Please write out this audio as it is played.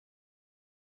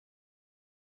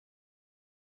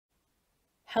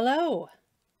Hello,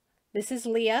 this is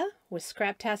Leah with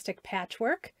Scraptastic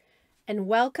Patchwork, and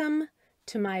welcome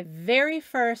to my very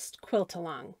first quilt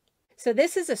along. So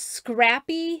this is a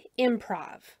Scrappy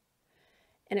Improv,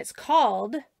 and it's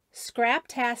called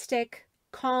Scraptastic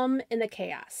Calm in the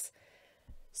Chaos.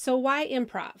 So why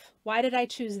improv? Why did I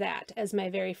choose that as my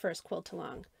very first quilt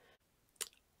along?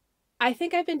 I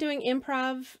think I've been doing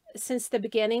improv since the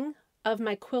beginning of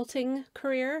my quilting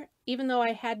career, even though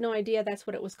I had no idea that's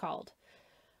what it was called.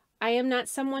 I am not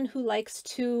someone who likes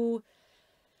to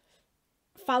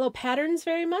follow patterns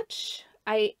very much.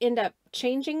 I end up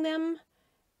changing them,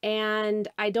 and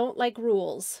I don't like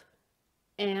rules.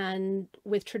 And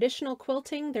with traditional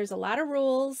quilting, there's a lot of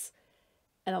rules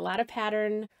and a lot of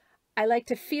pattern. I like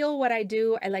to feel what I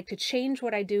do. I like to change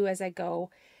what I do as I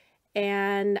go.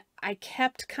 And I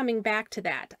kept coming back to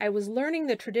that. I was learning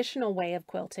the traditional way of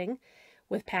quilting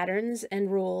with patterns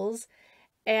and rules,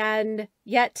 and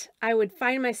yet I would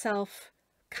find myself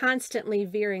constantly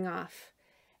veering off.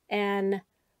 And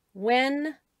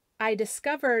when I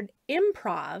discovered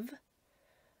improv,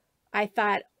 I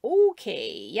thought,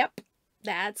 okay, yep,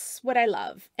 that's what I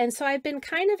love. And so I've been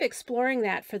kind of exploring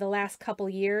that for the last couple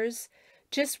years,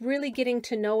 just really getting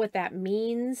to know what that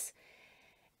means.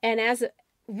 And as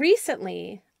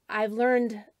recently, I've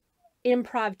learned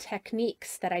improv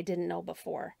techniques that I didn't know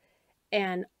before.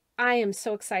 And I am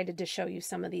so excited to show you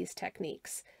some of these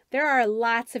techniques. There are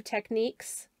lots of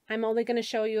techniques. I'm only going to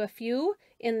show you a few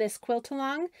in this quilt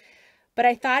along, but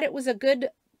I thought it was a good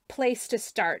place to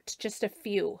start, just a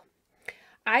few.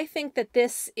 I think that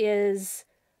this is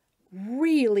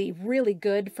really, really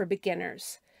good for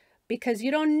beginners because you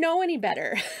don't know any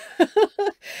better.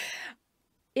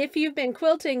 If you've been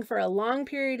quilting for a long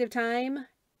period of time,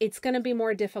 it's going to be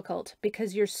more difficult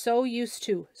because you're so used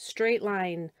to straight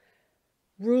line,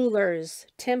 rulers,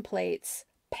 templates,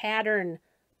 pattern,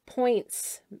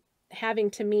 points having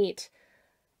to meet,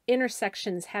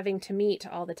 intersections having to meet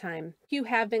all the time. If you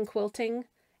have been quilting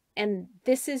and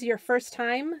this is your first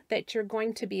time that you're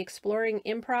going to be exploring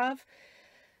improv,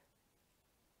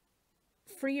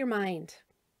 free your mind.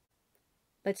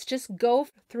 Let's just go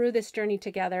through this journey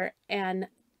together and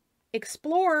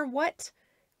explore what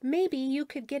maybe you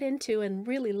could get into and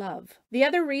really love. The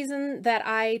other reason that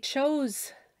I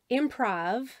chose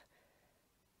improv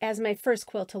as my first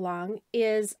quilt along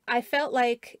is I felt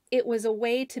like it was a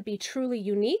way to be truly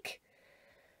unique.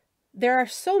 There are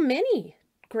so many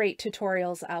great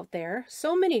tutorials out there,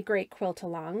 so many great quilt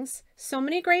alongs, so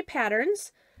many great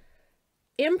patterns.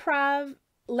 Improv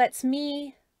lets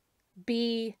me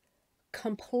be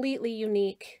completely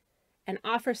unique and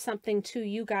offer something to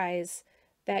you guys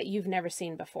that you've never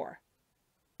seen before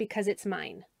because it's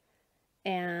mine.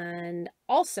 And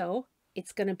also,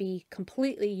 it's going to be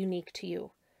completely unique to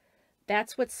you.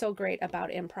 That's what's so great about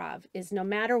improv is no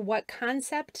matter what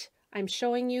concept I'm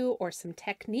showing you or some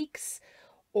techniques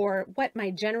or what my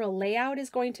general layout is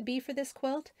going to be for this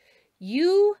quilt,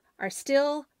 you are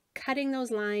still cutting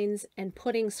those lines and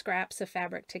putting scraps of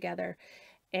fabric together.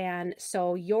 And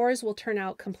so yours will turn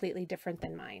out completely different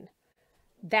than mine.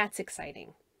 That's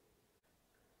exciting.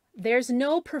 There's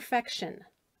no perfection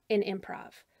in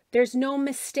improv. There's no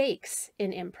mistakes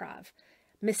in improv.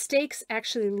 Mistakes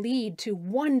actually lead to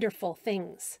wonderful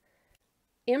things.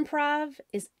 Improv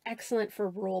is excellent for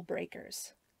rule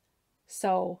breakers.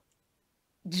 So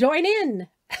join in.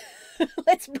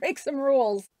 Let's break some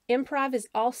rules. Improv is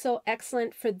also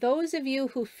excellent for those of you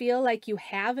who feel like you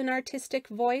have an artistic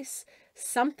voice,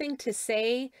 something to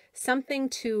say, something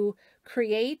to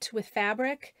create with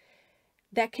fabric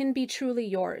that can be truly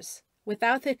yours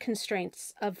without the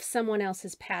constraints of someone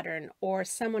else's pattern or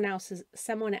someone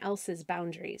else's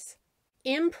boundaries.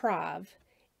 Improv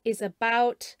is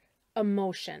about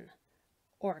emotion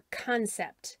or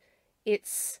concept.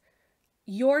 It's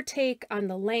your take on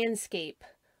the landscape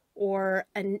or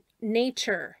a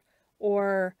nature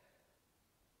or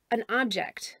an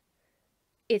object.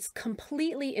 It's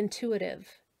completely intuitive.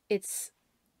 It's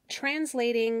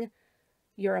translating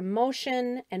your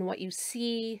emotion and what you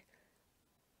see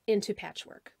into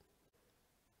patchwork.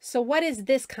 So what is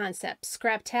this concept?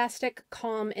 Scraptastic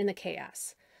Calm in the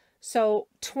Chaos. So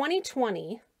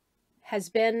 2020 has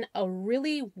been a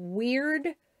really weird,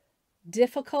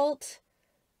 difficult,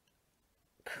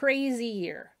 crazy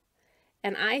year.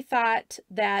 And I thought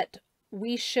that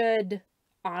we should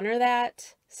honor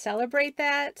that, celebrate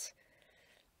that,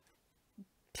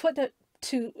 put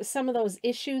some of those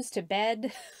issues to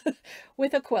bed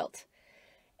with a quilt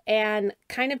and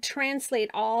kind of translate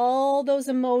all those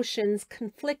emotions,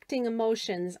 conflicting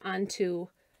emotions, onto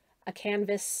a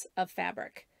canvas of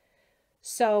fabric.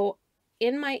 So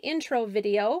in my intro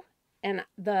video and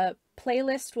the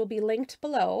playlist will be linked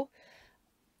below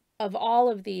of all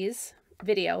of these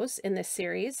videos in this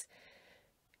series.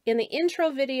 In the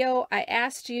intro video, I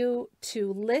asked you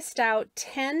to list out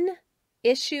 10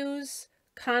 issues,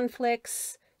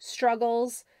 conflicts,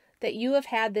 struggles that you have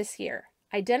had this year.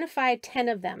 Identify 10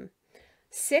 of them.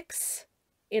 6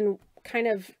 in kind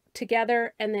of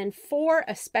together, and then 4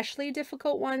 especially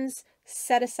difficult ones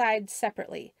set aside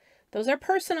separately. Those are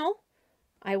personal.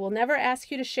 I will never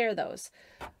ask you to share those.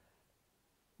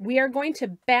 We are going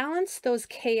to balance those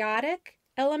chaotic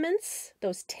elements,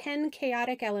 those 10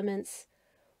 chaotic elements,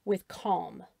 with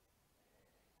calm.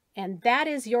 And that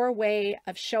is your way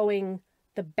of showing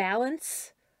the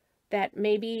balance that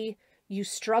maybe you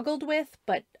struggled with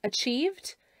but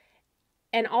achieved.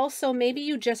 And also maybe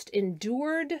you just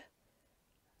endured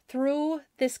through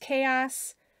this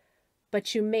chaos,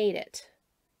 but you made it.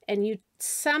 And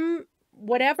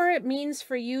whatever it means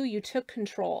for you, you took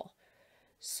control.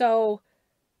 So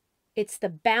it's the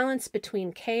balance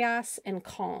between chaos and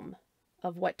calm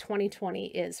of what 2020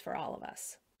 is for all of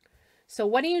us. So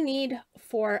what do you need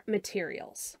for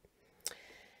materials?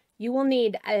 You will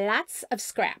need lots of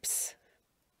scraps.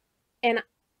 And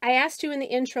I asked you in the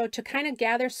intro to kind of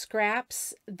gather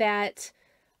scraps that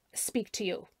speak to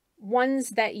you,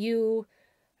 ones that you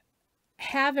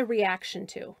have a reaction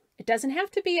to. It doesn't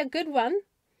have to be a good one,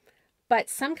 but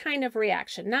some kind of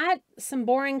reaction, not some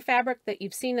boring fabric that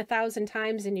you've seen 1,000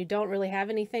 times and you don't really have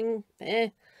anything.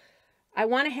 I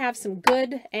want to have some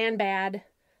good and bad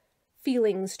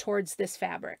feelings towards this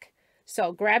fabric.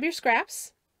 So grab your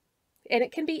scraps, and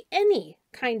it can be any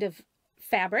kind of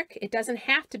fabric. It doesn't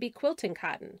have to be quilting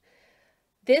cotton.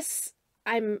 This,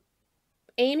 I'm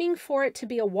aiming for it to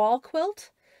be a wall quilt,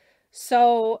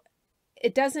 so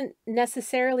it doesn't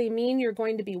necessarily mean you're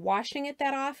going to be washing it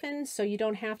that often, so you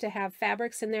don't have to have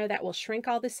fabrics in there that will shrink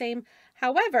all the same.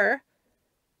 However,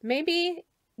 maybe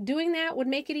doing that would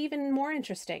make it even more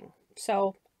interesting.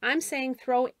 So I'm saying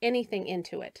throw anything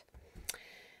into it.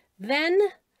 Then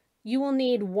you will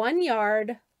need 1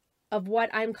 yard of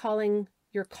what I'm calling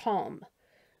your calm.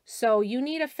 So you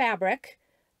need a fabric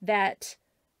that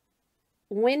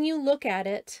when you look at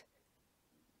it,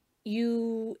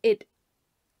 it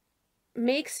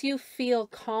makes you feel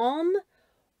calm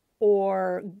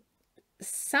or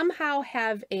somehow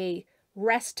have a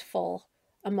restful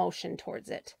emotion towards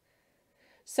it.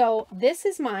 So this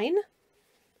is mine.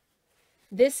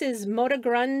 This is Moda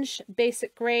Grunge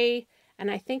Basic Gray,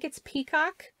 and I think it's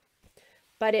Peacock,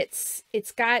 but it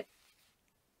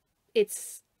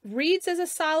reads as a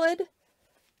solid,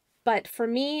 but for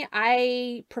me,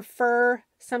 I prefer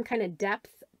some kind of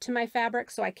depth to my fabric,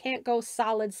 so I can't go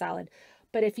solid.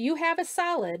 But if you have a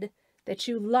solid that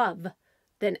you love,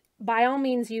 then by all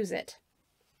means use it.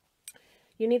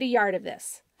 You need a yard of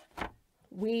this.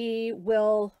 We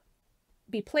will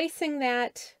be placing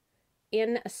that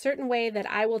in a certain way that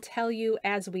I will tell you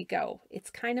as we go. It's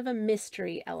kind of a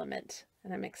mystery element,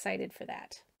 and I'm excited for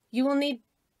that. You will need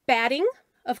batting,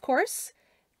 of course.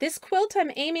 This quilt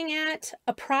I'm aiming at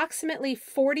approximately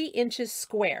 40 inches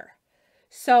square.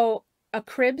 So a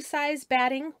crib size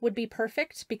batting would be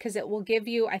perfect because it will give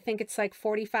you, I think it's like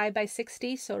 45 by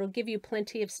 60, so it'll give you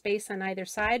plenty of space on either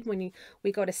side when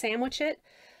we go to sandwich it,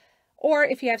 or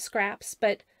if you have scraps.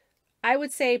 But I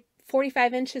would say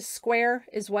 45 inches square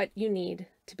is what you need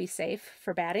to be safe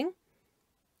for batting.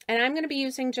 And I'm going to be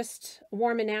using just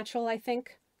Warm and Natural, I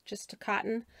think, just a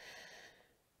cotton.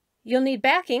 You'll need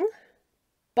backing,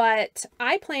 but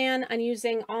I plan on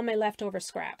using all my leftover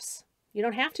scraps. You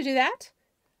don't have to do that.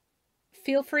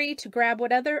 Feel free to grab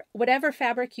whatever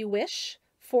fabric you wish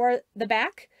for the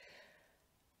back.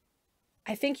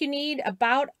 I think you need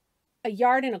about 1.25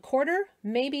 yards,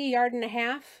 maybe 1.5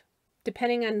 yards,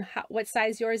 depending on what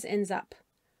size yours ends up.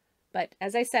 But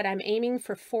as I said, I'm aiming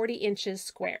for 40 inches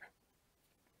square.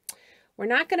 We're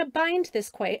not going to bind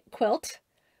this quilt.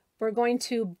 We're going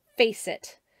to face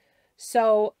it.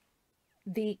 So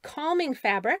the calming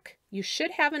fabric, you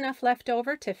should have enough left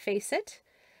over to face it.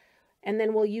 And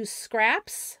then we'll use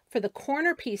scraps for the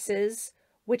corner pieces,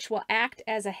 which will act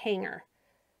as a hanger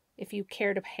if you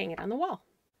care to hang it on the wall.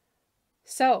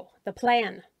 So the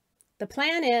plan. The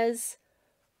plan is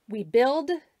we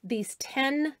build these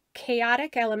 10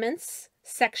 chaotic elements,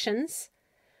 sections.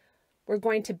 We're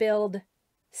going to build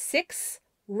 6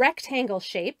 rectangle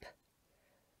shape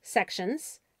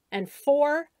sections and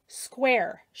 4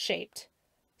 square shaped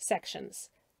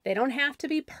sections. They don't have to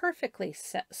be perfectly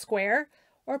square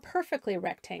or perfectly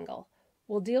rectangle.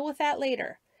 We'll deal with that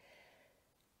later.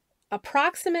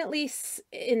 Approximately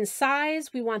in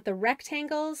size, we want the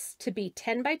rectangles to be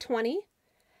 10 by 20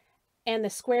 and the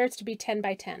squares to be 10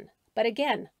 by 10. But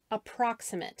again,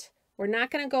 approximate. We're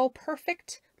not going to go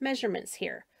perfect measurements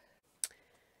here.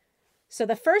 So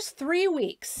the first 3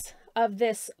 weeks of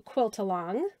this quilt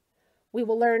along, we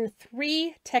will learn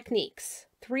 3 techniques,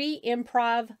 3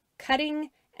 improv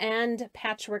cutting and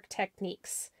patchwork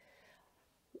techniques.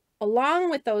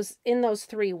 Along with those, in those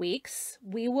 3 weeks,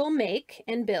 we will make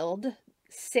and build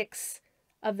 6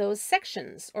 of those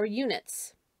sections or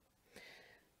units.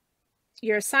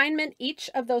 Your assignment each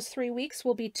of those 3 weeks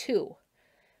will be 2.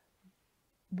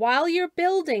 While you're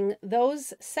building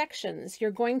those sections,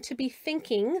 you're going to be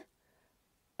thinking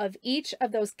of each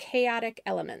of those chaotic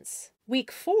elements.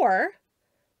 Week 4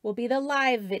 will be the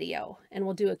live video, and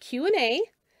we'll do a Q&A,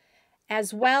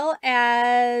 as well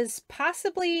as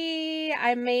possibly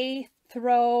I may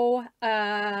throw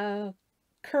a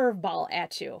curveball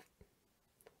at you.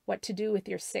 What to do with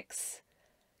your 6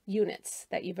 units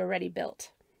that you've already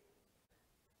built.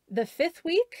 The 5th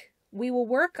week, we will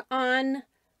work on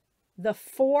the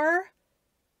 4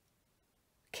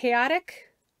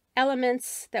 chaotic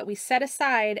elements that we set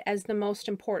aside as the most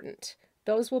important.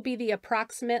 Those will be the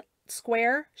approximate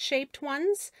square-shaped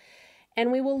ones,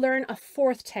 and we will learn a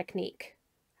 4th technique,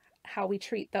 how we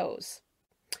treat those.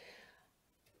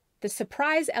 The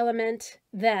surprise element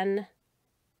then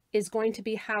is going to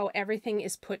be how everything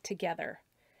is put together.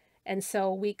 And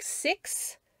so week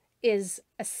 6 is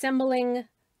assembling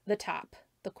the top,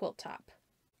 the quilt top.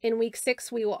 In week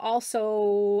 6, we will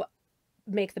also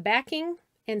make the backing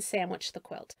and sandwich the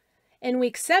quilt. In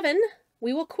week 7,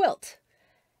 we will quilt.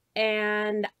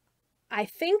 And I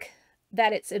think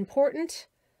that it's important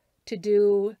to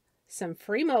do some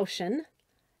free motion.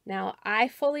 Now, I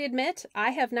fully admit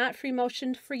I have not free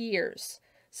motioned for years,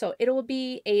 so it will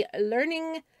be a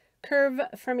learning curve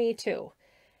for me too,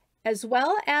 as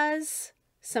well as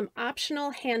some optional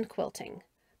hand quilting,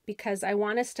 because I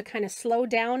want us to kind of slow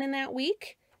down in that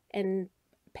week and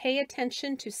pay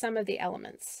attention to some of the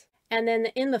elements. And then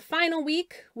in the final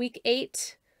week, week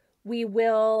 8, we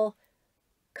will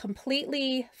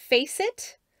completely face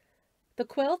it, the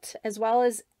quilt, as well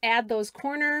as add those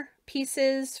corner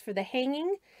pieces for the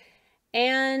hanging,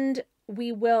 and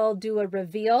we will do a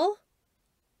reveal,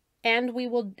 and we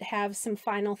will have some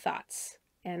final thoughts,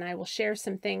 and I will share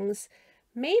some things,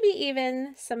 maybe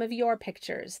even some of your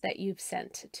pictures that you've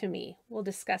sent to me. We'll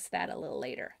discuss that a little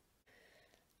later.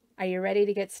 Are you ready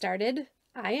to get started?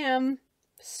 I am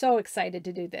so excited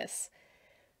to do this.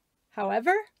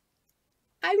 However,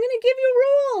 I'm going to give you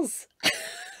rules.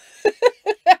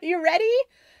 Are you ready?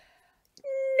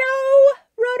 No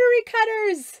rotary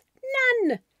cutters,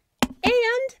 none.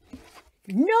 And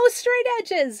no straight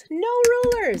edges, no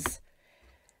rulers.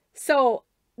 So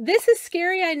this is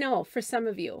scary, I know, for some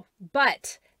of you,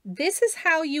 but this is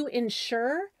how you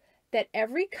ensure that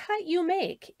every cut you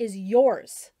make is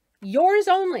yours, yours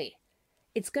only.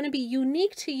 It's going to be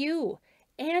unique to you,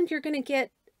 and you're going to get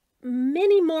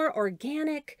many more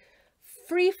organic,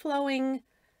 free-flowing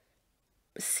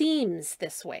seams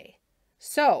this way.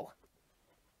 So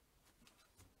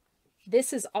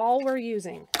this is all we're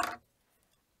using.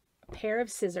 A pair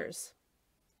of scissors.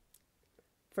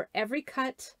 For every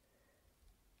cut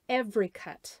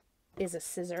is a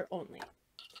scissor only.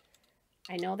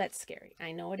 I know that's scary.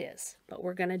 I know it is, but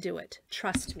we're going to do it.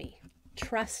 Trust me.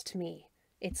 Trust me.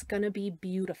 It's going to be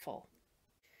beautiful.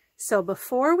 So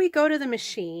before we go to the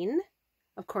machine,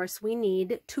 of course, we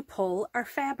need to pull our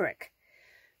fabric.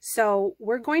 So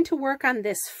we're going to work on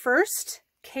this first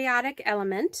chaotic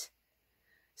element.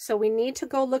 So we need to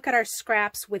go look at our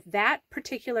scraps with that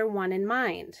particular one in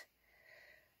mind.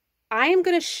 I am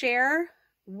going to share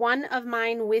one of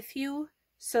mine with you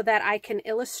so that I can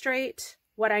illustrate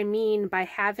what I mean by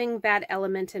having that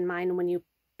element in mind when you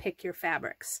pick your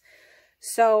fabrics.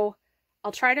 So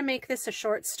I'll try to make this a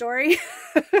short story.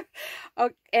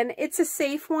 And it's a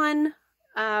safe one.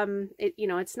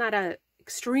 It's not a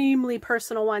extremely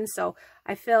personal one, so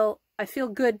I feel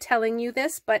good telling you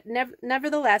this, but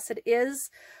nevertheless, it is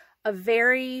a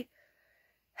very,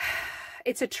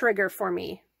 it's a trigger for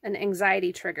me, an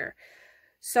anxiety trigger.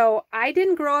 So I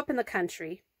didn't grow up in the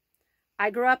country. I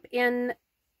grew up in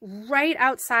right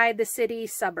outside the city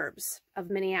suburbs of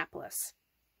Minneapolis.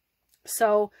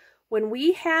 So when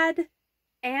we had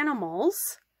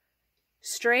animals,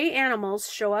 stray animals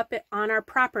show up on our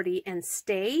property and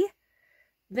stay,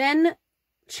 then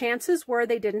chances were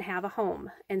they didn't have a home.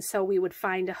 And so we would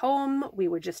find a home, we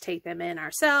would just take them in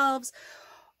ourselves,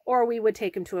 or we would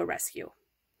take them to a rescue.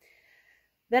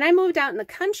 Then I moved out in the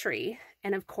country,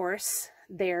 and of course,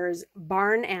 there's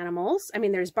barn animals. I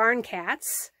mean, there's barn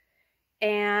cats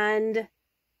and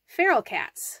feral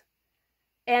cats.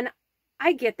 And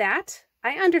I get that.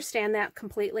 I understand that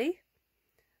completely.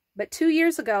 But 2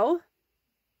 years ago,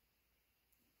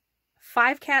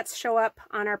 5 cats show up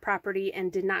on our property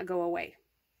and did not go away.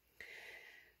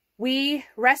 We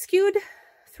rescued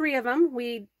 3 of them.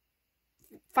 We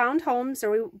found homes, or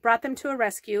we brought them to a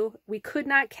rescue. We could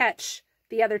not catch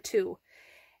the other 2.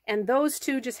 And those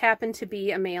 2 just happened to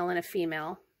be a male and a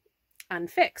female,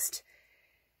 unfixed.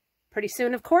 Pretty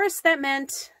soon, of course, that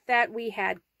meant that we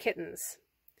had kittens.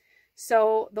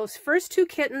 So those first 2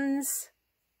 kittens,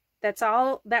 that's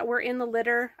all that were in the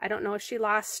litter. I don't know if she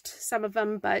lost some of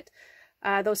them, but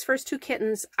those first 2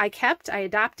 kittens I kept, I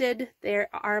adopted. They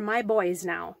are my boys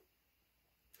now.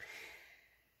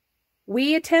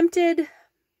 We attempted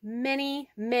many,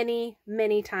 many,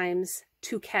 many times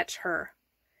to catch her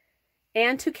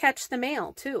and to catch the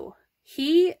male too.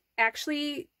 He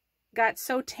actually got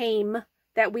so tame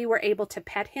that we were able to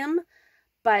pet him,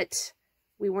 but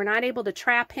we were not able to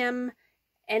trap him.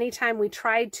 Anytime we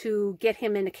tried to get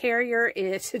him in a carrier,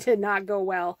 it did not go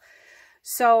well.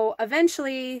 So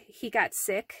eventually he got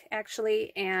sick,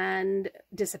 actually, and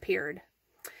disappeared.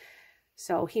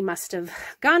 So he must have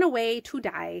gone away to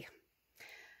die.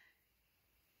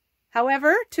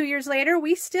 However, 2 years later,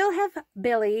 we still have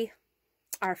Billy,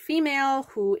 our female,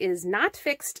 who is not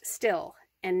fixed still.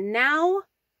 And now,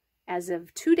 as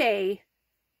of today,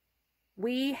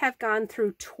 we have gone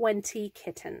through 20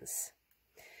 kittens.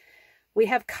 We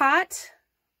have caught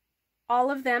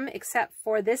all of them except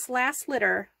for this last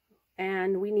litter,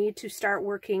 and we need to start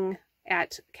working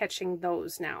at catching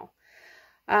those now.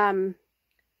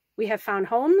 We have found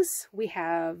homes. We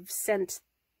have sent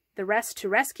the rest to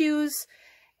rescues,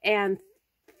 and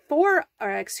 3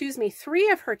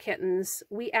 of her kittens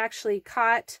we actually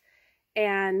caught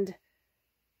and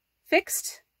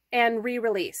fixed and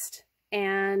re-released.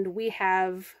 And we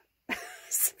have,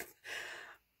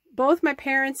 both my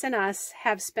parents and us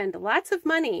have spent lots of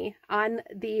money on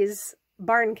these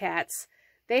barn cats.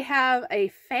 They have a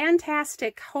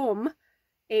fantastic home,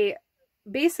 a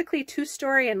basically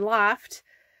 2-story and loft,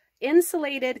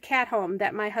 insulated cat home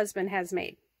that my husband has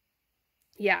made.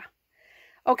 Yeah.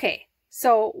 Okay,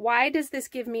 so why does this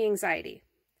give me anxiety?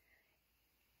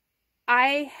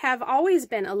 I have always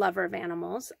been a lover of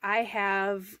animals.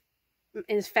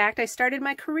 In fact, I started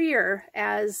my career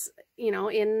as,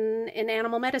 in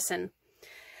animal medicine.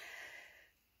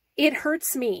 It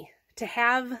hurts me to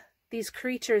have these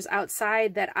creatures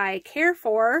outside that I care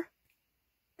for,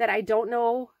 that I don't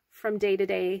know from day to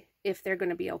day if they're going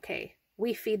to be okay.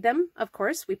 We feed them, of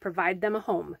course, we provide them a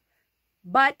home,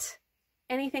 but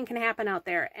anything can happen out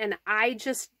there. And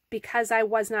because I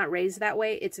was not raised that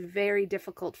way, it's very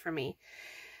difficult for me.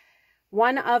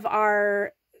 One of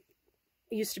our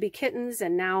used to be kittens,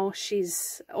 and now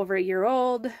she's over a year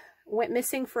old, went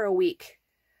missing for a week.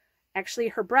 Actually,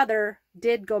 her brother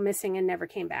did go missing and never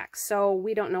came back, so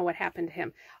we don't know what happened to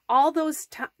him. All those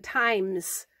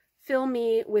times fill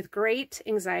me with great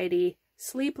anxiety,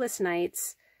 sleepless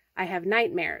nights. I have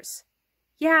nightmares.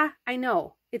 Yeah, I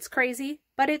know, it's crazy,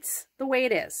 but it's the way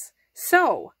it is.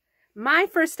 So, my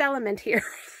first element here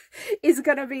is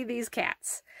going to be these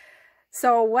cats.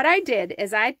 So what I did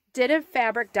is I did a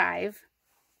fabric dive.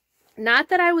 Not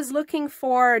that I was looking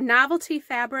for novelty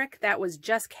fabric that was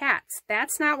just cats.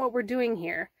 That's not what we're doing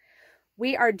here.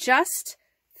 We are just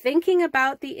thinking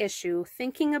about the issue,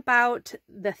 thinking about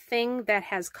the thing that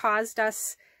has caused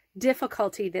us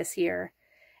difficulty this year.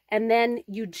 And then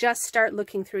you just start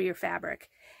looking through your fabric.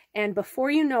 And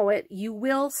before you know it, you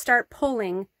will start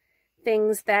pulling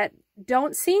things that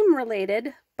don't seem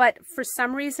related, but for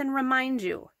some reason remind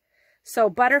you. So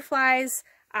butterflies,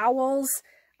 owls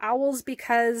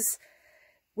because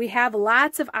we have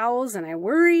lots of owls and I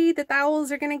worry that the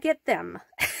owls are going to get them.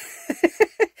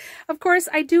 Of course,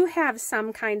 I do have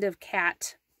some kind of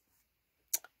cat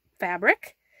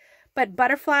fabric, but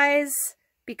butterflies,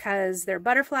 because there are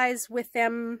butterflies with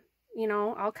them,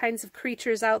 all kinds of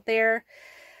creatures out there.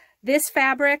 This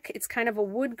fabric, it's kind of a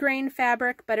wood grain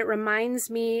fabric, but it reminds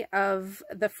me of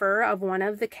the fur of one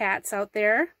of the cats out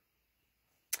there.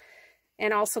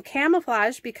 And also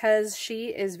camouflage, because she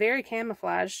is very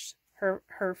camouflaged, her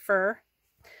fur.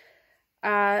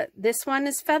 This one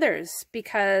is feathers,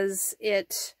 because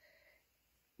it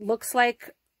looks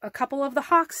like a couple of the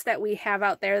hawks that we have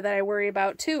out there that I worry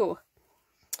about too.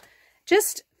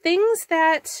 Just things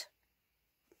that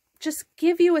just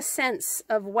give you a sense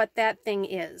of what that thing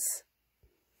is.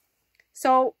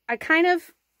 So I kind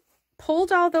of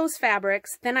pulled all those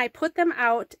fabrics, then I put them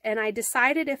out and I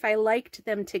decided if I liked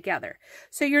them together.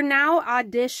 So you're now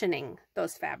auditioning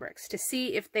those fabrics to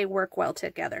see if they work well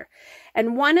together.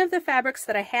 And one of the fabrics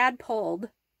that I had pulled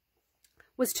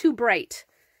was too bright.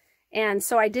 And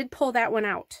so I did pull that one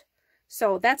out.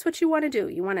 So that's what you want to do.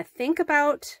 You want to think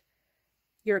about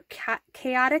your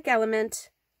chaotic element,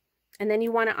 and then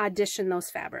you want to audition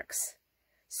those fabrics.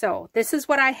 So this is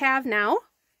what I have now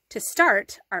to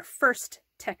start our first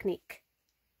technique.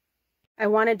 I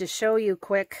wanted to show you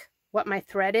quick what my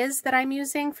thread is that I'm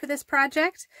using for this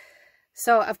project.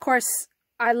 So of course,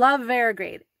 I love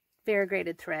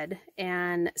variegated thread,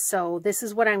 and so this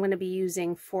is what I'm going to be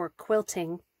using for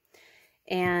quilting.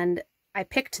 And I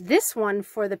picked this one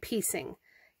for the piecing.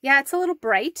 Yeah, it's a little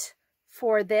bright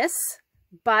for this,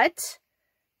 but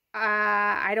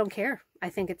I don't care. I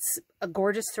think it's a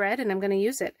gorgeous thread and I'm going to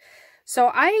use it.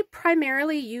 So I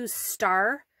primarily use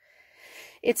Star.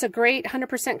 It's a great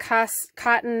 100%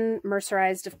 cotton,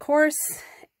 mercerized, of course.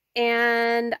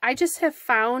 And I just have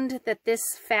found that this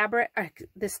fabric,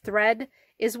 this thread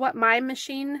is what my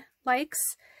machine likes.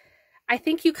 I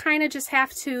think you kind of just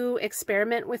have to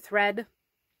experiment with thread.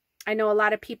 I know a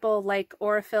lot of people like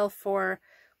Aurifil for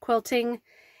quilting,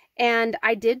 and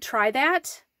I did try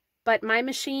that, but my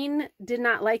machine did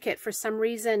not like it. For some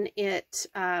reason, it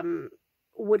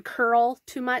would curl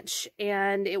too much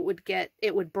and it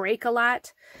would break a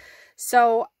lot.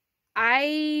 So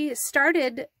I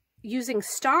started using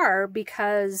Star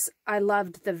because I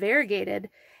loved the variegated,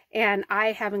 and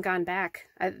I haven't gone back.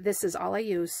 This is all I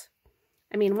use.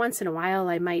 I mean, once in a while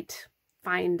I might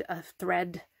find a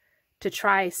thread to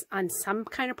try on some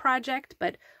kind of project,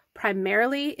 but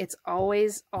primarily it's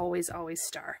always, always, always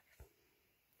Star.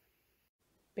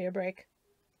 Beer break.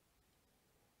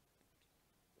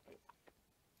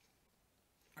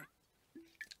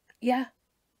 Yeah,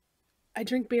 I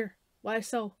drink beer. Why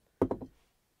so?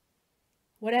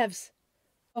 Whatevs.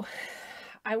 Oh,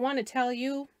 I want to tell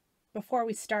you before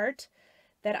we start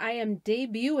that I am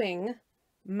debuting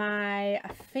my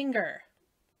finger.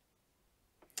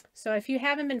 So if you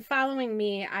haven't been following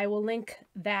me, I will link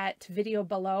that video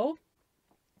below.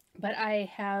 But I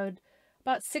had,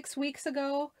 about 6 weeks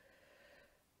ago,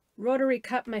 rotary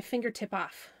cut my fingertip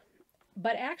off.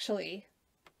 But actually,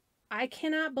 I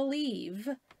cannot believe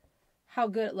how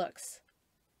good it looks.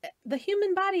 The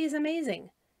human body is amazing.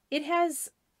 It has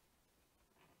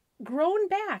grown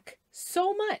back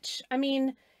so much. I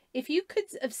mean, if you could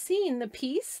have seen the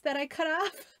piece that I cut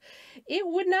off, it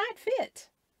would not fit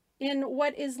in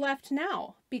what is left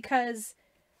now because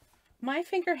my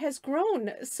finger has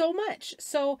grown so much.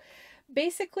 So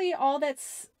basically all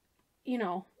that's, you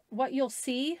know, what you'll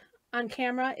see on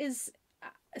camera is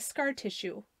scar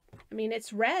tissue. I mean,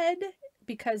 it's red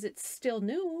because it's still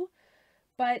new,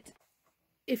 but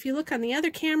if you look on the other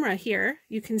camera here,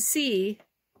 you can see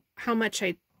how much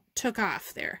I took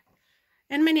off there.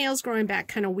 And my nail's growing back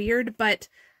kind of weird, but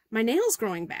my nail's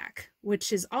growing back,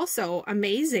 which is also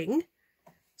amazing.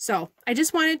 So I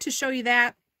just wanted to show you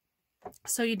that.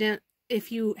 So you didn't,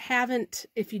 if you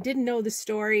didn't know the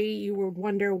story, you would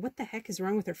wonder what the heck is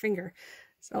wrong with her finger.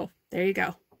 So there you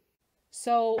go.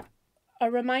 So a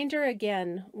reminder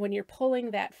again, when you're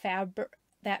pulling that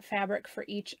fabric for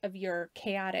each of your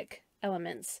chaotic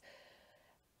elements,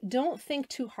 don't think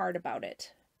too hard about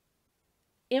it.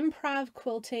 Improv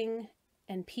quilting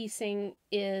and piecing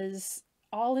is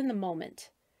all in the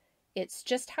moment. It's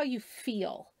just how you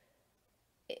feel.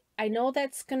 I know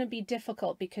that's going to be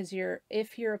difficult because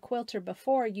if you're a quilter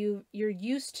before, you're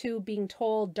used to being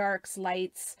told darks,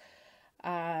 lights,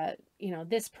 you know,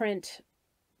 this print,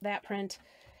 that print.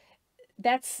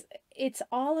 It's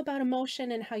all about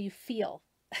emotion and how you feel.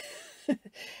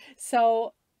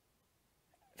 So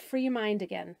free your mind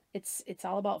again. It's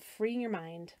all about freeing your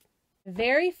mind. The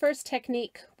very first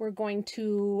technique we're going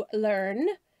to learn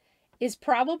is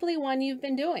probably one you've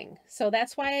been doing. So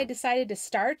that's why I decided to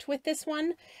start with this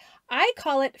one. I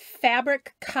call it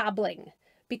fabric cobbling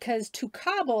because to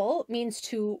cobble means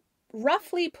to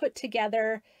roughly put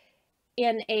together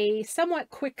in a somewhat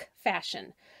quick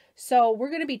fashion. So we're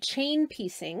going to be chain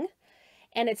piecing,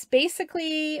 and it's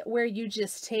basically where you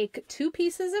just take 2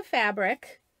 pieces of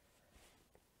fabric.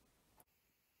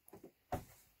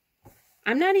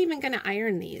 I'm not even going to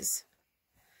iron these.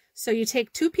 So you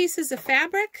take 2 pieces of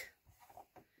fabric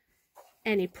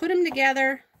and you put them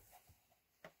together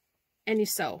and you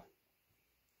sew.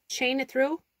 Chain it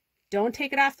through, don't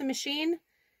take it off the machine,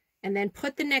 and then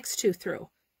put the next 2 through.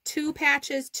 2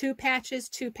 patches, 2 patches,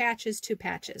 2 patches, 2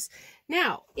 patches.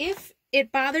 Now, if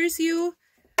it bothers you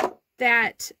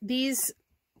that these,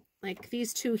 like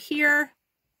these 2 here,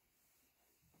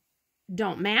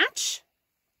 don't match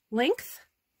length,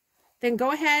 then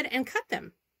go ahead and cut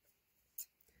them.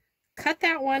 Cut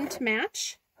that one to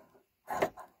match.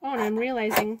 Oh, and I'm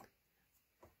realizing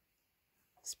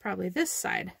it's probably this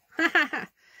side.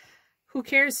 Who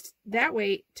cares that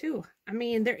way too? I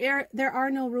mean, there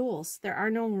are no rules. There are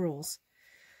no rules.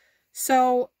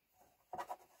 So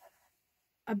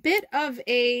a bit of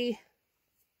a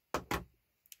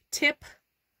tip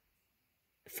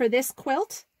for this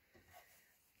quilt.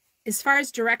 As far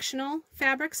as directional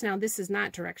fabrics, now this is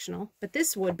not directional, but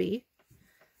this would be,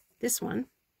 this one.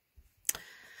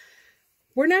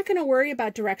 We're not going to worry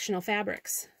about directional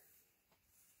fabrics.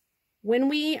 When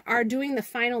we are doing the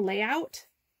final layout,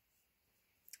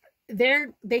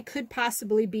 they could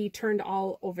possibly be turned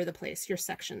all over the place, your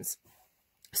sections.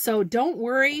 So don't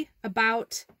worry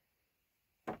about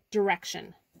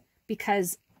direction,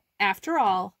 because after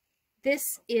all,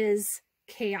 this is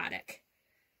chaotic.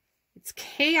 It's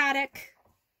chaotic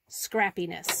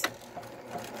scrappiness.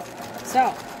 So,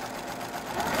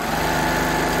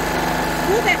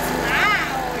 ooh, that's loud.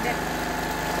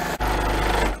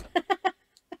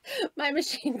 My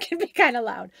machine can be kind of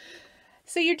loud.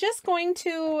 So you're just going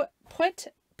to put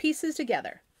pieces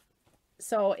together.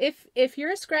 So if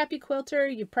you're a scrappy quilter,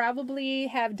 you probably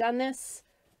have done this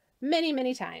many,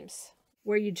 many times,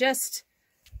 where you just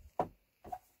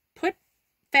put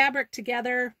fabric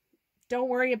together, don't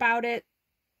worry about it,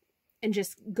 and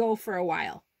just go for a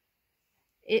while.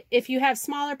 If you have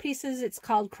smaller pieces, it's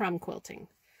called crumb quilting.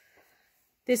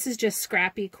 This is just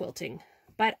scrappy quilting,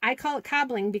 but I call it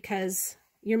cobbling because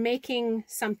you're making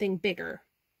something bigger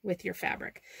with your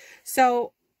fabric.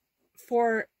 So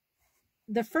for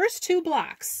the first 2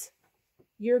 blocks,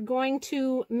 you're going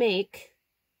to make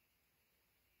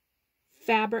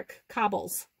fabric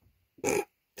cobbles.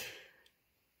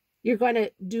 You're going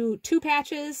to do 2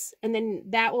 patches, and then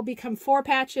that will become 4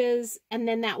 patches, and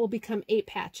then that will become 8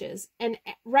 patches. And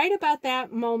right about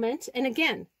that moment, and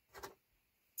again,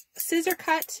 scissor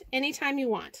cut anytime you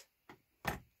want.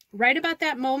 Right about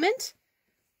that moment,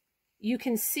 you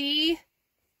can see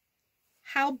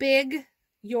how big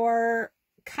your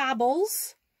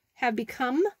cobbles have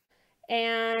become,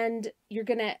 and you're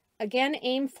going to, again,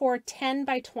 aim for 10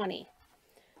 by 20.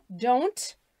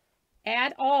 Don't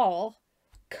at all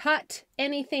cut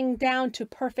anything down to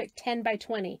perfect 10 by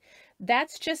 20.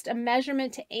 That's just a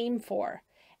measurement to aim for.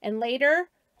 And later,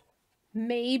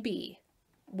 maybe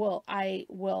I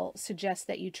will suggest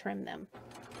that you trim them.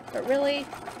 But really,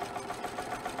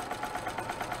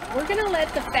 we're going to let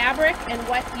the fabric and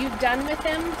what you've done with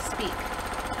them speak.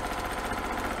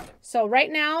 So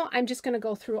right now, I'm just going to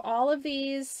go through all of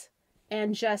these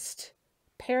and just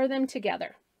pair them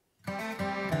together.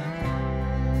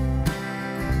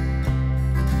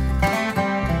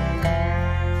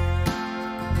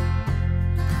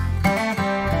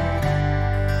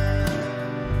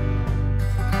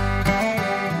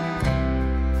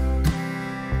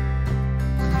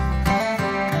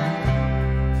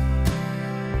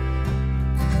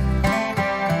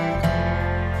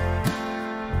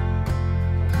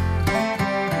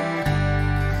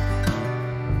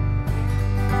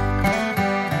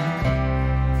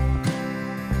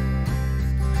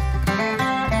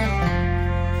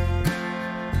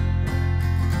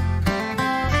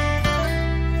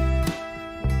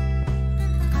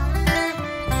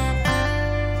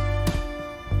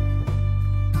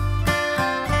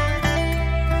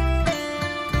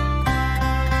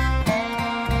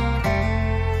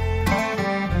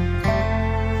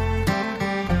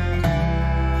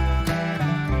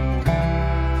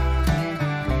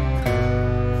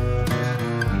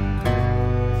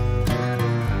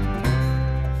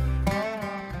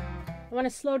 I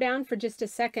want to slow down for just a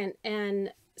second.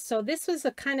 And so this was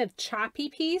a kind of choppy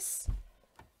piece.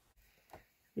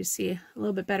 You see a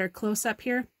little bit better close up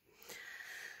here.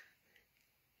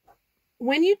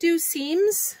 When you do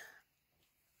seams,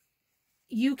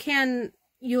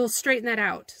 you'll straighten that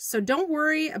out. So don't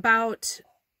worry about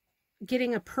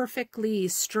getting a perfectly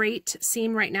straight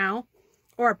seam right now,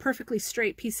 or a perfectly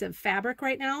straight piece of fabric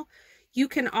right now. You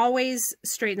can always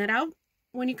straighten it out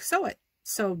when you sew it.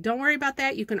 So don't worry about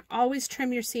that. You can always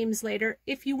trim your seams later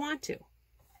if you want to.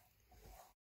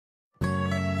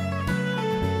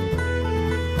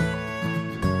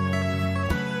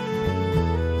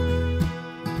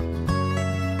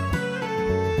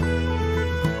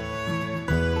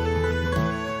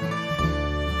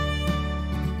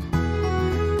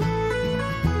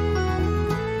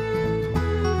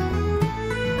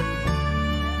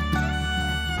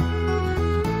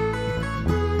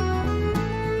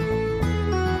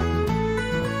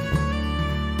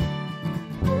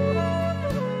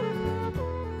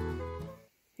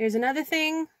 Here's another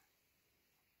thing.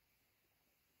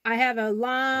 I have a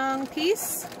long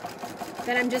piece,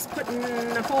 then I'm just putting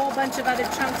a whole bunch of other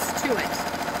chunks to it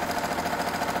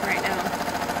right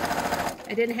now.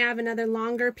 I didn't have another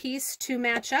longer piece to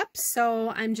match up,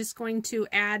 so I'm just going to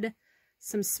add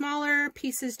some smaller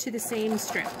pieces to the same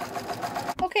strip.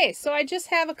 Okay, so I just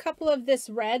have a couple of this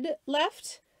red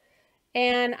left,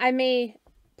 and I may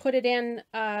put it in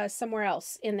somewhere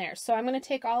else in there. So I'm going to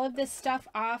take all of this stuff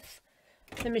off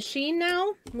the machine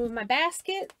now, move my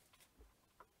basket,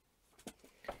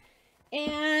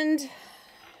 and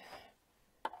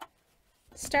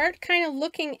start kind of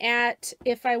looking at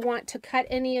if I want to cut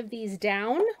any of these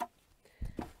down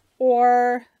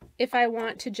or if I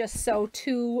want to just sew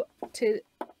 2 to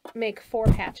make 4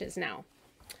 patches now.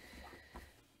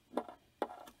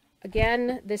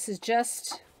 Again, this is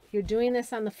just, you're doing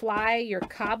this on the fly, you're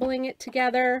cobbling it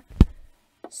together,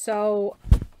 so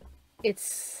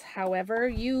it's however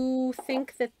you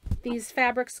think that these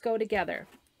fabrics go together.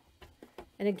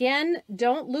 And again,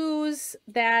 don't lose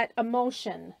that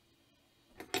emotion.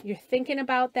 You're thinking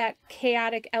about that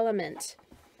chaotic element.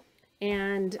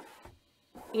 And,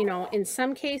 you know, in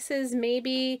some cases,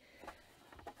 maybe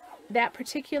that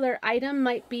particular item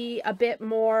might be a bit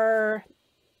more,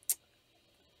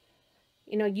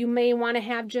 you know, you may want to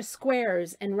have just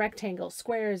squares and rectangles,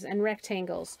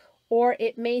 or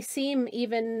it may seem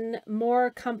even more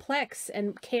complex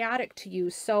and chaotic to you.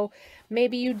 So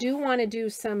maybe you do want to do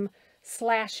some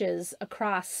slashes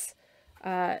across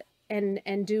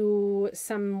and do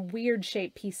some weird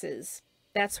shape pieces.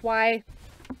 That's why,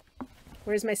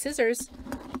 where's my scissors?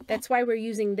 That's why we're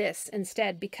using this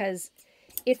instead, because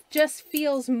it just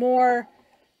feels more,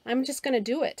 I'm just going to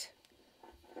do it.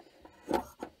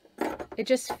 It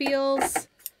just feels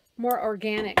more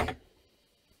organic.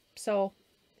 So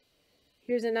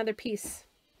here's another piece.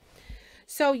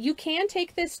 So you can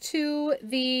take this to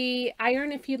the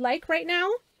iron if you'd like right now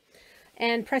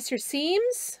and press your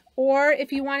seams, or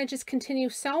if you want to just continue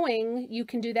sewing, you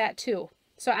can do that too.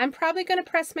 So I'm probably going to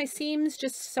press my seams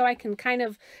just so I can kind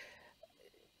of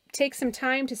take some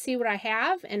time to see what I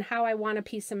have and how I want to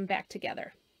piece them back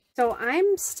together. So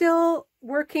I'm still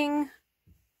working.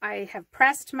 I have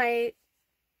pressed my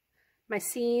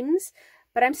seams,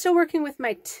 but I'm still working with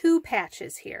my 2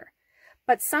 patches here.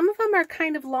 But some of them are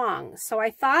kind of long, so I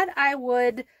thought I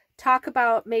would talk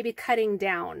about maybe cutting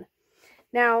down.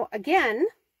 Now, again,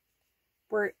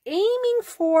 we're aiming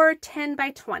for 10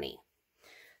 by 20.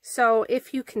 So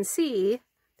if you can see,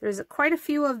 there's quite a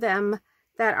few of them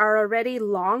that are already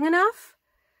long enough.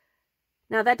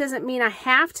 Now, that doesn't mean I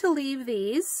have to leave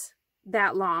these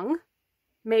that long.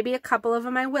 Maybe a couple of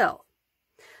them I will.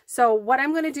 So what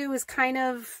I'm going to do is kind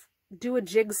of do a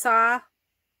jigsaw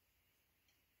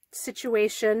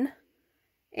situation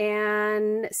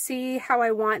and see how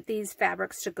I want these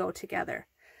fabrics to go together.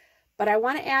 But I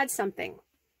want to add something,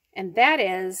 and that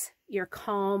is your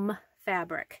Calm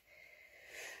fabric.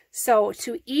 So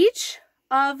to each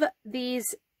of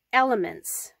these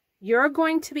elements, you're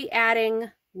going to be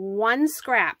adding 1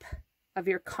 scrap of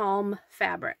your Calm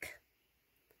fabric.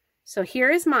 So here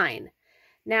is mine.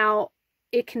 Now,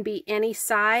 it can be any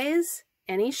size,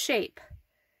 any shape,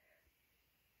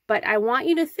 but I want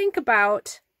you to think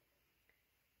about,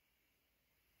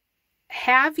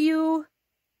 have you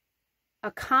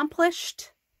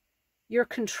accomplished your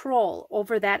control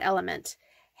over that element?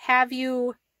 Have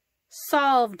you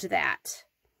solved that?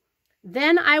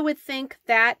 Then I would think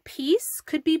that piece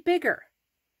could be bigger.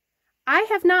 I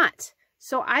have not,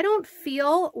 so I don't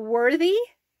feel worthy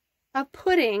of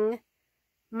putting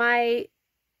my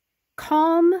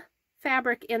Calm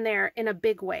fabric in there in a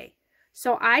big way.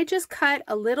 So I just cut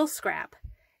a little scrap,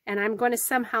 and I'm going to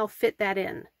somehow fit that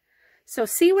in. So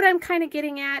see what I'm kind of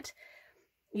getting at?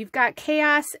 You've got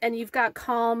chaos and you've got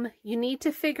calm. You need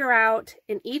to figure out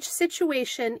in each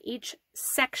situation, each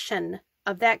section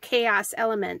of that chaos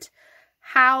element,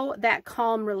 how that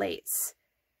calm relates.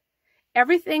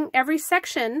 Every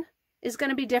section is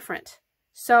going to be different.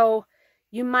 So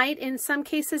you might, in some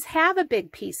cases, have a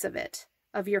big piece of it,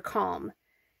 of your calm,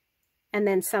 and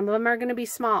then some of them are going to be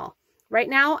small. Right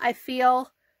now, I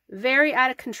feel very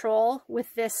out of control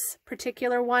with this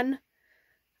particular one.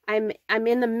 I'm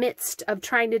in the midst of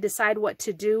trying to decide what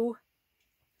to do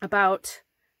about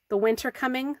the winter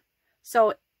coming.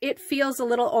 So it feels a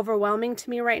little overwhelming to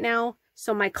me right now.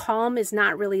 So my calm is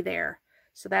not really there.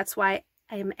 So that's why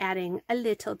I am adding a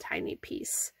little tiny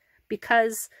piece,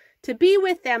 because to be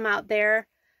with them out there,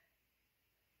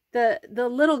 the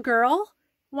little girl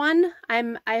one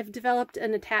I've developed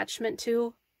an attachment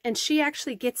to, and she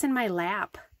actually gets in my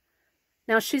lap.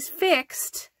 Now she's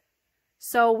fixed,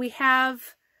 so we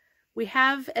have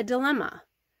a dilemma.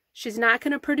 She's not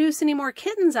going to produce any more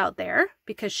kittens out there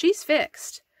because she's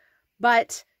fixed,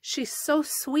 but she's so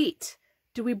sweet.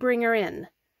 Do we bring her in?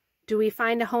 Do we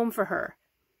find a home for her?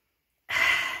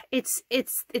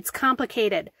 It's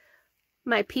complicated.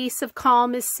 My piece of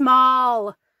calm is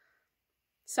small.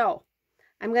 So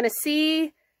I'm going to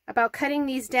see about cutting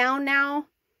these down now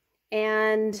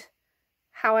and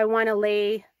how I want to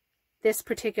lay this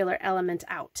particular element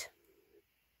out.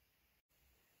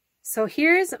 So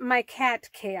here's my cat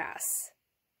chaos.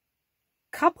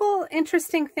 Couple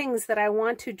interesting things that I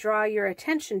want to draw your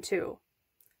attention to.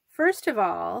 First of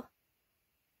all,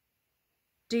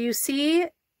 do you see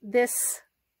this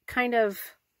kind of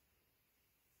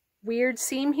weird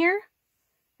seam here?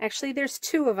 Actually, there's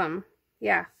two of them.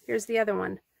 Yeah, here's the other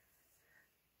one.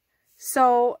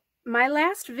 So my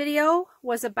last video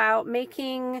was about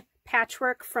making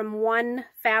patchwork from one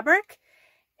fabric,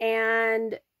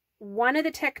 and one of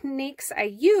the techniques I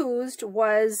used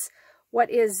was what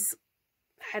is,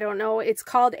 I don't know, it's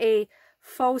called a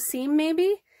faux seam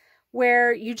maybe,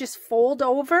 where you just fold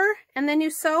over and then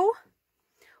you sew.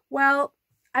 Well,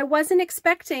 I wasn't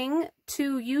expecting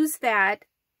to use that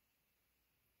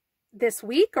this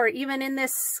week or even in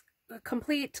this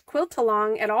complete quilt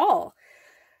along at all,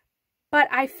 but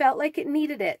I felt like it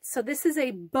needed it. So this is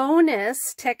a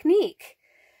bonus technique.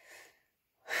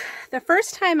 The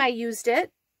first time I used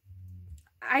it,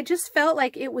 I just felt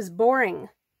like it was boring.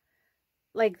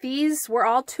 Like these were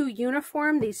all too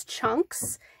uniform, these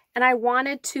chunks, and I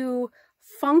wanted to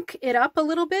funk it up a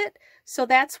little bit. So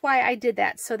that's why I did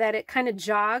that, so that it kind of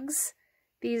jogs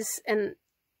these, and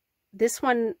this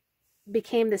one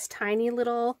became this tiny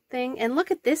little thing. And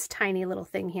look at this tiny little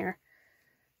thing here.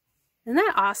 Isn't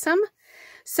that awesome?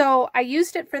 So I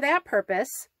used it for that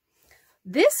purpose.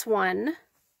 This one,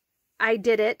 I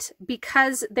did it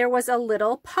because there was a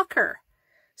little pucker.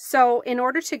 So in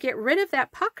order to get rid of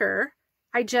that pucker,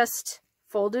 I just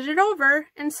folded it over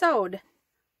and sewed.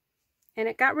 And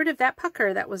it got rid of that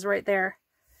pucker that was right there.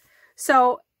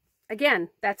 So again,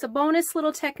 that's a bonus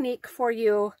little technique for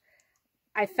you.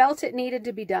 I felt it needed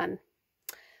to be done.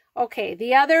 Okay,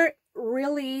 the other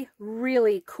really,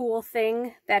 really cool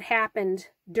thing that happened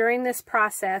during this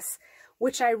process,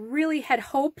 which I really had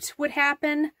hoped would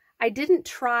happen. I didn't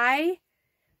try,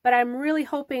 but I'm really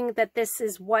hoping that this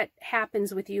is what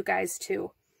happens with you guys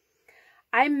too.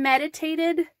 I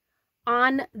meditated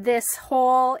on this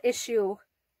whole issue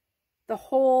the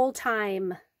whole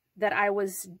time that I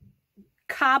was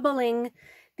cobbling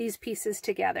these pieces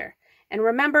together. And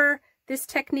remember, this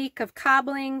technique of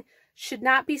cobbling should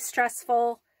not be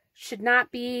stressful, should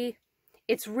not be,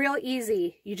 it's real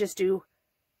easy. You just do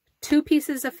 2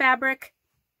 pieces of fabric,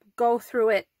 go through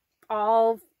it,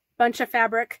 all bunch of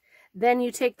fabric, then you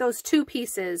take those 2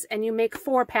 pieces and you make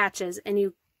 4 patches and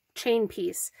you chain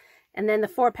piece, and then the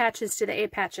 4 patches to the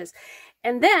 8 patches.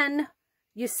 And then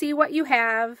you see what you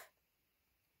have,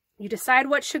 you decide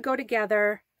what should go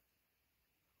together,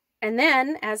 and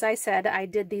then, as I said, I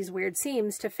did these weird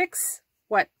seams to fix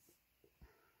what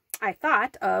I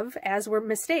thought of as were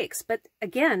mistakes. But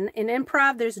again, in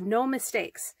improv, there's no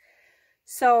mistakes.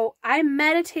 So I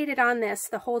meditated on this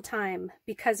the whole time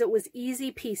because it was easy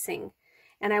piecing,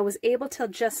 and I was able to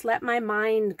just let my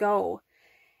mind go.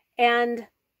 And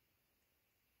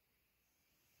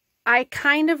I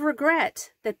kind of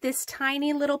regret that this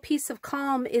tiny little piece of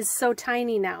calm is so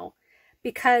tiny now,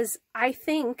 because I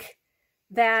think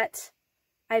that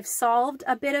I've solved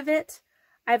a bit of it.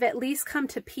 I've at least come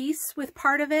to peace with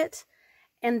part of it.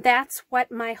 And that's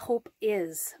what my hope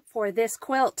is for this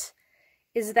quilt,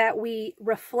 is that we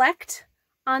reflect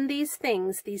on these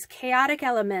things, these chaotic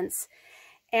elements,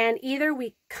 and either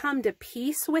we come to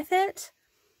peace with it,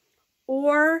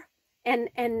 or and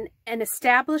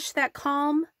establish that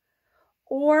calm,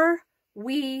 or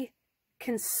we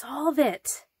can solve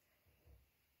it.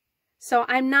 So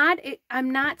I'm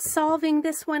not solving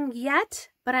this one yet,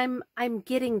 but I'm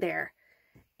getting there.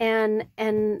 And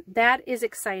that is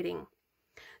exciting.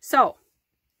 So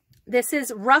this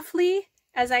is roughly,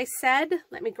 as I said,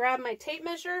 let me grab my tape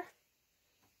measure.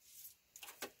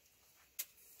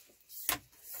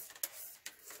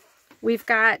 We've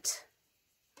got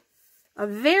a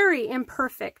very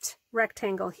imperfect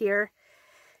rectangle here,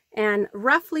 and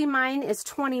roughly mine is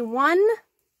 21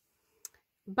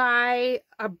 by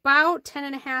about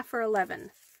 10.5 or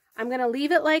 11. I'm going to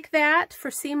leave it like that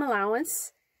for seam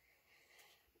allowance,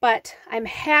 but I'm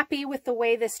happy with the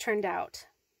way this turned out.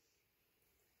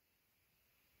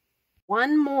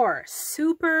 One more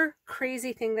super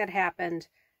crazy thing that happened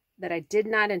that I did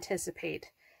not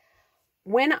anticipate.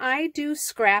 When I do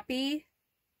Scrappy,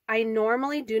 I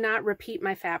normally do not repeat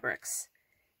my fabrics.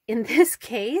 In this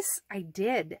case, I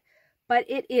did, but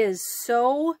it is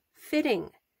so fitting.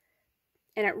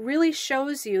 And it really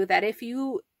shows you that if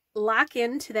you lock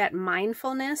into that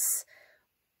mindfulness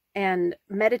and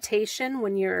meditation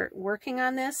when you're working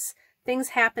on this, things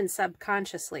happen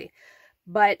subconsciously.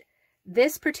 But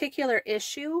this particular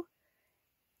issue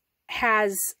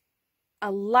has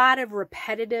a lot of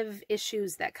repetitive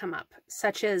issues that come up,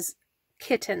 such as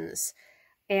kittens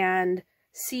and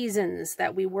seasons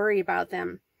that we worry about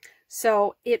them.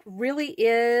 So it really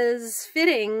is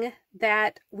fitting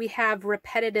that we have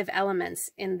repetitive elements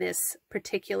in this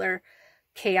particular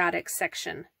chaotic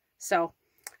section. So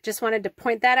just wanted to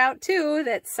point that out too,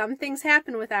 that some things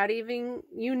happen without even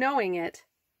you knowing it.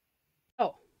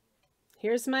 Oh,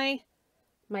 here's my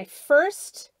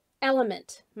first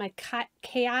element, my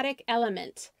chaotic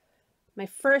element, my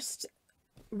first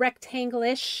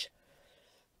rectangle-ish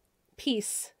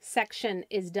piece section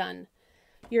is done.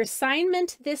 Your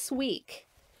assignment this week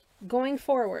going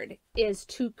forward is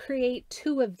to create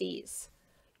 2 of these,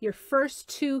 your first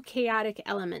 2 chaotic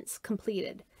elements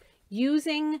completed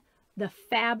using the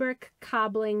fabric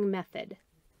cobbling method.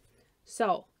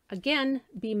 So again,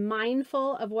 be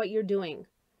mindful of what you're doing.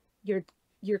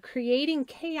 You're creating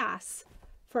chaos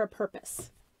for a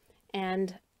purpose.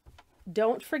 And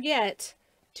don't forget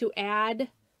to add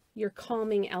your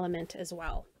calming element as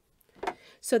well.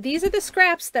 So these are the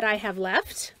scraps that I have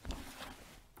left.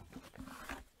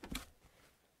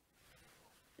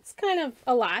 It's kind of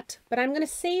a lot, but I'm going to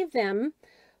save them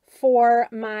for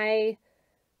my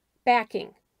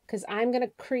backing because I'm going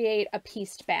to create a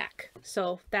pieced back.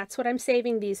 So that's what I'm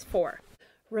saving these for.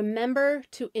 Remember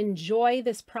to enjoy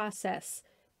this process.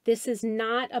 This is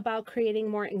not about creating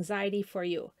more anxiety for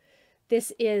you.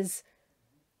 This is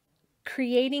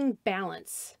creating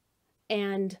balance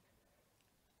and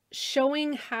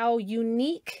showing how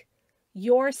unique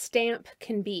your stamp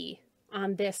can be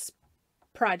on this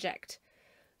project.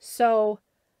 So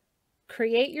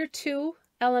create your 2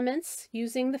 elements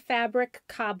using the fabric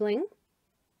cobbling.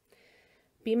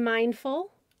 Be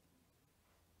mindful.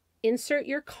 Insert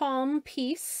your calm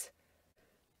piece.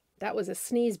 That was a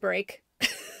sneeze break.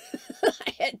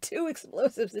 I had 2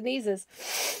 explosive sneezes.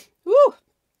 Woo!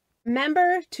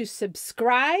 Remember to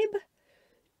subscribe,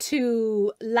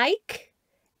 to like,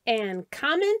 and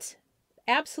comment.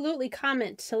 Absolutely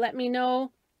comment to let me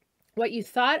know what you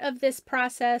thought of this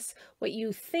process, what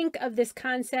you think of this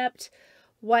concept,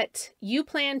 what you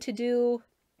plan to do.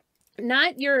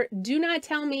 Do not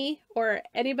tell me or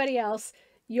anybody else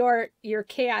your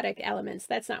chaotic elements.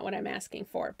 That's not what I'm asking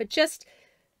for. But just,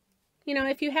 you know,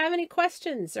 if you have any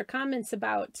questions or comments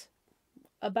about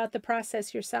the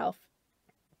process yourself.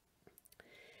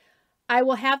 I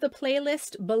will have the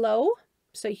playlist below,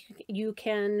 so you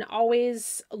can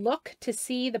always look to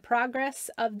see the progress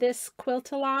of this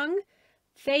quilt along.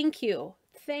 Thank you.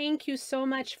 Thank you so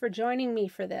much for joining me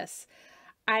for this.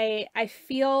 I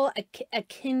feel a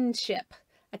kinship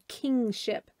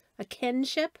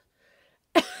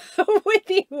with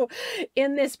you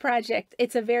in this project.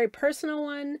 It's a very personal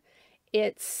one.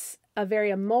 It's a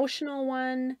very emotional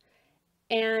one.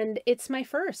 And it's my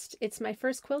first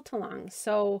quilt along.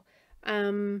 So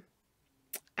I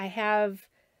have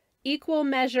equal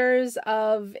measures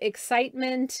of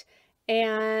excitement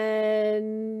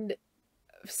and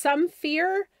some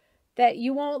fear that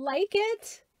you won't like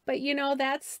it, but you know,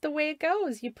 that's the way it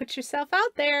goes. You put yourself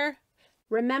out there.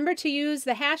 Remember to use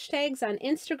the hashtags on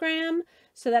Instagram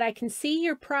so that I can see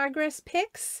your progress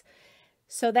pics.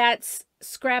 So that's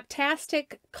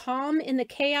Scraptastic Calm in the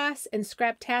Chaos and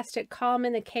Scraptastic Calm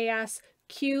in the Chaos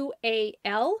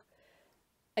QAL.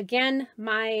 Again,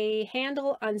 my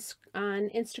handle on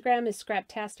Instagram is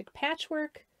Scraptastic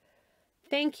Patchwork.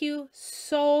 Thank you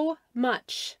so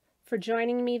much for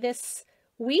joining me this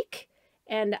week,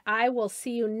 and I will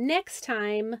see you next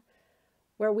time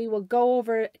where we will go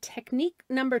over technique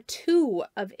number 2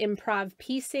 of improv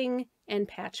piecing and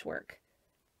patchwork.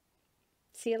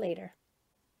 See you later.